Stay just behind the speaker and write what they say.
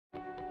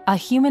A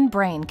human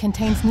brain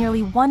contains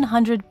nearly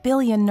 100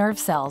 billion nerve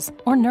cells,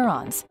 or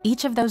neurons.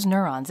 Each of those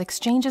neurons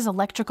exchanges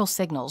electrical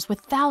signals with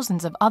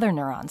thousands of other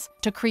neurons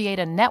to create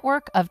a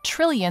network of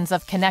trillions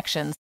of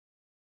connections.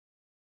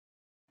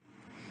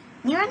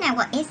 Neural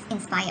network is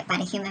inspired by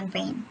the human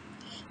brain.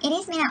 It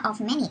is made up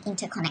of many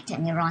interconnected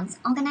neurons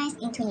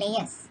organized into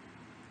layers.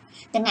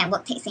 The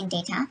network takes in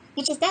data,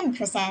 which is then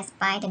processed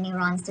by the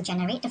neurons to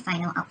generate the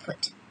final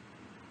output.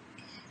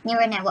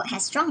 Neural network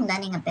has strong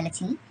learning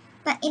ability,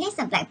 but it is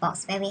a black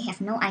box where we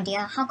have no idea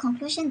how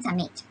conclusions are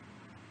made.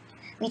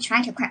 We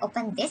try to crack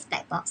open this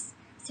black box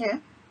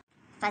through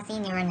fuzzy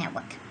neural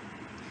network,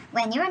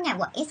 where neural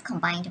network is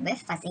combined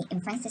with fuzzy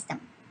inference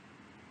system.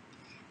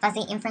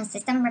 Fuzzy inference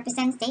system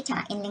represents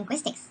data in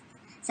linguistics,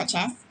 such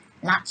as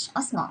large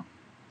or small.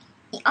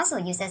 It also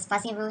uses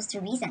fuzzy rules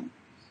to reason,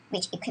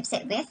 which equips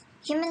it with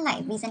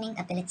human-like reasoning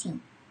ability.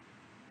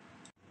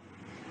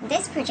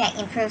 This project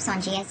improves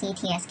on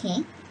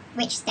GSETSK,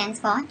 which stands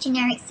for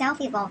Generic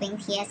Self-Evolving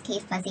TSK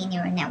Fuzzy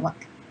Neural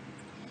Network.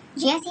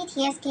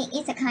 GSETSK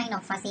is a kind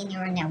of fuzzy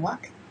neural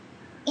network.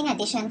 In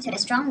addition to the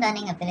strong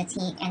learning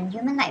ability and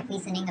human-like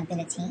reasoning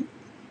ability,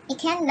 it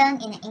can learn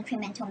in an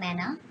incremental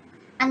manner,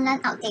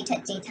 unlearn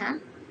outdated data,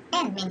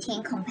 and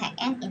maintain compact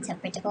and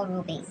interpretable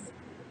rule base.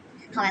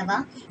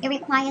 However, it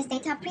requires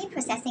data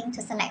pre-processing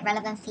to select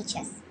relevant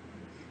features.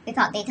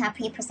 Without data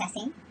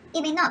pre-processing,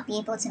 it may not be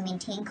able to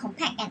maintain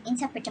compact and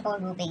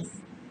interpretable rule base.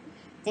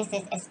 This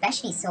is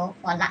especially so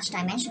for large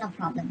dimensional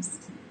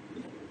problems.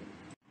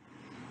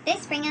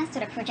 This brings us to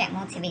the project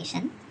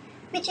motivation,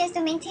 which is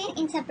to maintain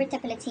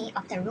interpretability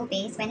of the rule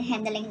base when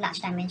handling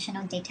large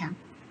dimensional data.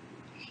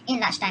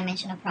 In large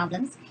dimensional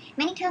problems,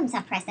 many terms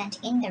are present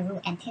in the rule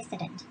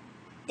antecedent.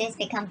 This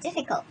becomes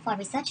difficult for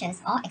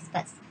researchers or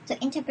experts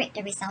to interpret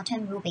the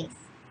resultant rule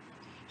base.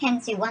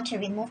 Hence, we want to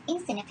remove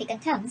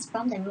insignificant terms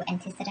from the rule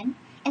antecedent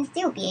and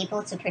still be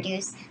able to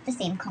produce the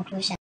same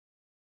conclusion.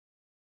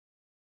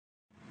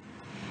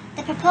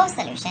 The proposed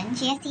solution,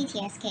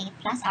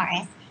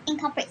 GSETSK+RS,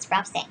 incorporates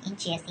graph set in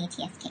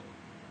GSETSK.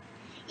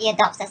 It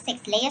adopts a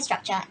 6-layer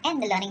structure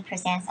and the learning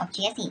process of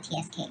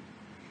GSETSK.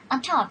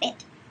 On top of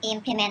it, it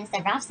implements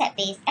the graph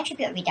set-based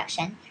attribute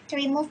reduction to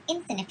remove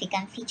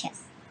insignificant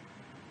features.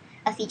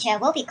 A feature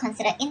will be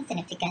considered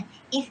insignificant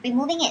if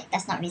removing it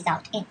does not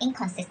result in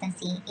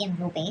inconsistency in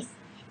rule base,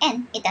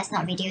 and it does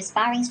not reduce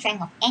barring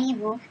strength of any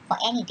rule for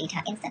any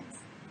data instance.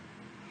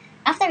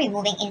 After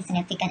removing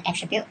insignificant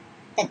attribute,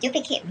 the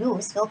duplicate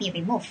rules will be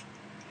removed,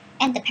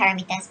 and the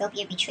parameters will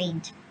be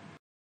retrained.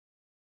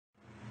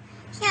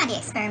 Here are the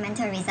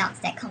experimental results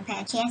that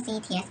compare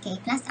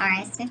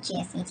GSETSK+RS with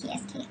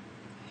GSETSK.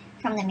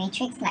 From the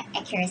matrix like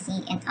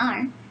accuracy and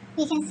R,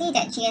 we can see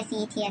that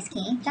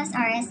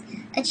GSETSK+RS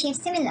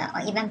achieves similar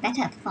or even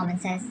better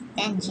performances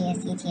than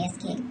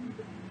GSETSK.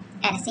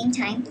 At the same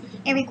time,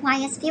 it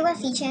requires fewer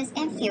features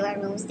and fewer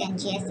rules than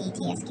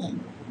GSETSK.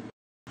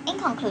 In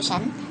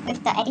conclusion,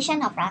 with the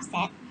addition of graph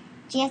set,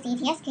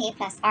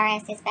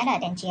 GSETSK+RS is better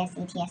than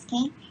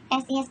GSETSK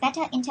as it has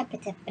better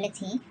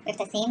interpretability with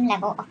the same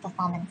level of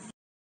performance.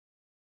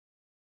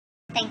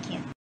 Thank you.